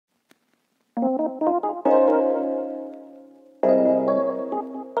Hi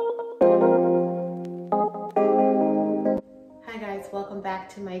guys, welcome back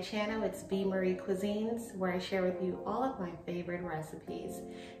to my channel. It's B. Marie Cuisines, where I share with you all of my favorite recipes.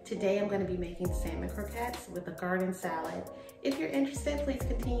 Today I'm going to be making salmon croquettes with a garden salad. If you're interested, please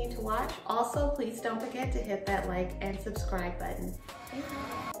continue to watch. Also, please don't forget to hit that like and subscribe button.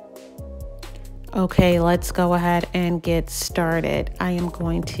 Okay, let's go ahead and get started. I am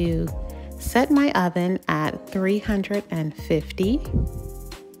going to set my oven at 350.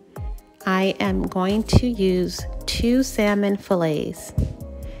 I am going to use 2 salmon fillets.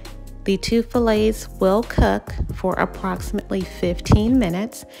 The 2 fillets will cook for approximately 15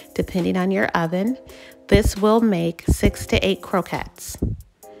 minutes, depending on your oven. This will make 6 to 8 croquettes.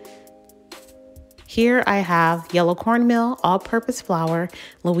 Here I have yellow cornmeal, all-purpose flour,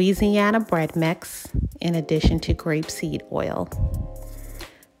 Louisiana bread mix, in addition to grapeseed oil.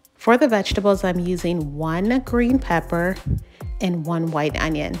 For the vegetables, I'm using 1 green pepper and 1 white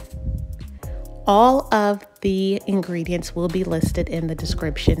onion. All of the ingredients will be listed in the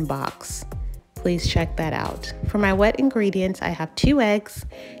description box. Please check that out. For my wet ingredients, I have 2 eggs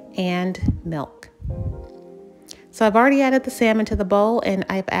and milk. So I've already added the salmon to the bowl and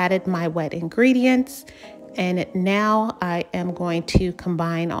I've added my wet ingredients. And now I am going to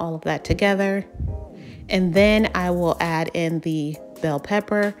combine all of that together. And then I will add in the bell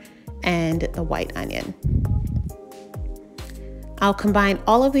pepper and the white onion. I'll combine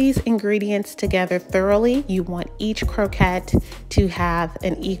all of these ingredients together thoroughly. You want each croquette to have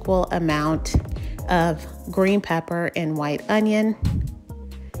an equal amount of green pepper and white onion.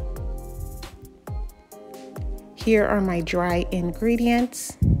 Here are my dry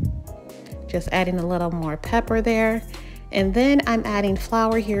ingredients. Just adding a little more pepper there. And then I'm adding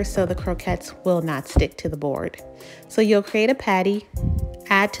flour here so the croquettes will not stick to the board. So you'll create a patty,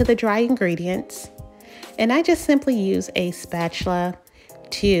 add to the dry ingredients, and I just simply use a spatula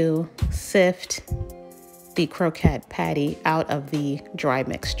to sift the croquette patty out of the dry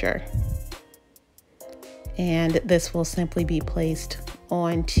mixture. And this will simply be placed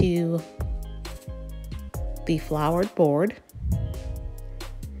onto the floured board.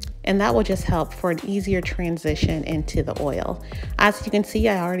 And that will just help for an easier transition into the oil. As you can see,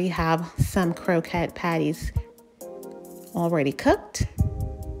 I already have some croquette patties already cooked.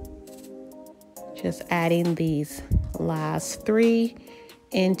 Just adding these last 3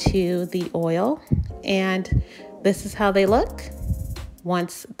 into the oil. And this is how they look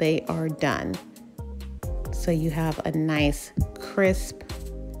once they are done. So you have a nice crisp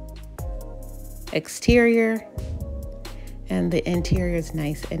exterior and the interior is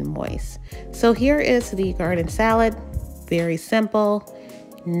nice and moist. So here is the garden salad. Very simple,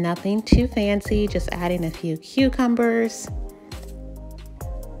 nothing too fancy, just adding a few cucumbers,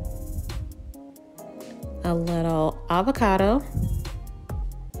 a little avocado,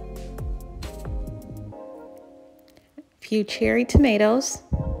 a few cherry tomatoes,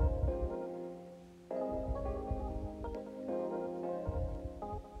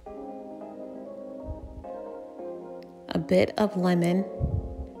 a bit of lemon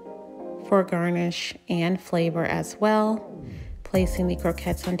for garnish and flavor as well. Placing the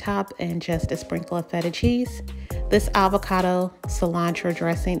croquettes on top and just a sprinkle of feta cheese. This avocado cilantro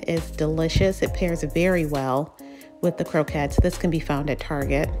dressing is delicious. It pairs very well with the croquettes. This can be found at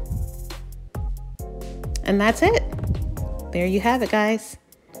Target. And that's it. There you have it, guys.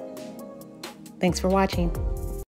 Thanks for watching.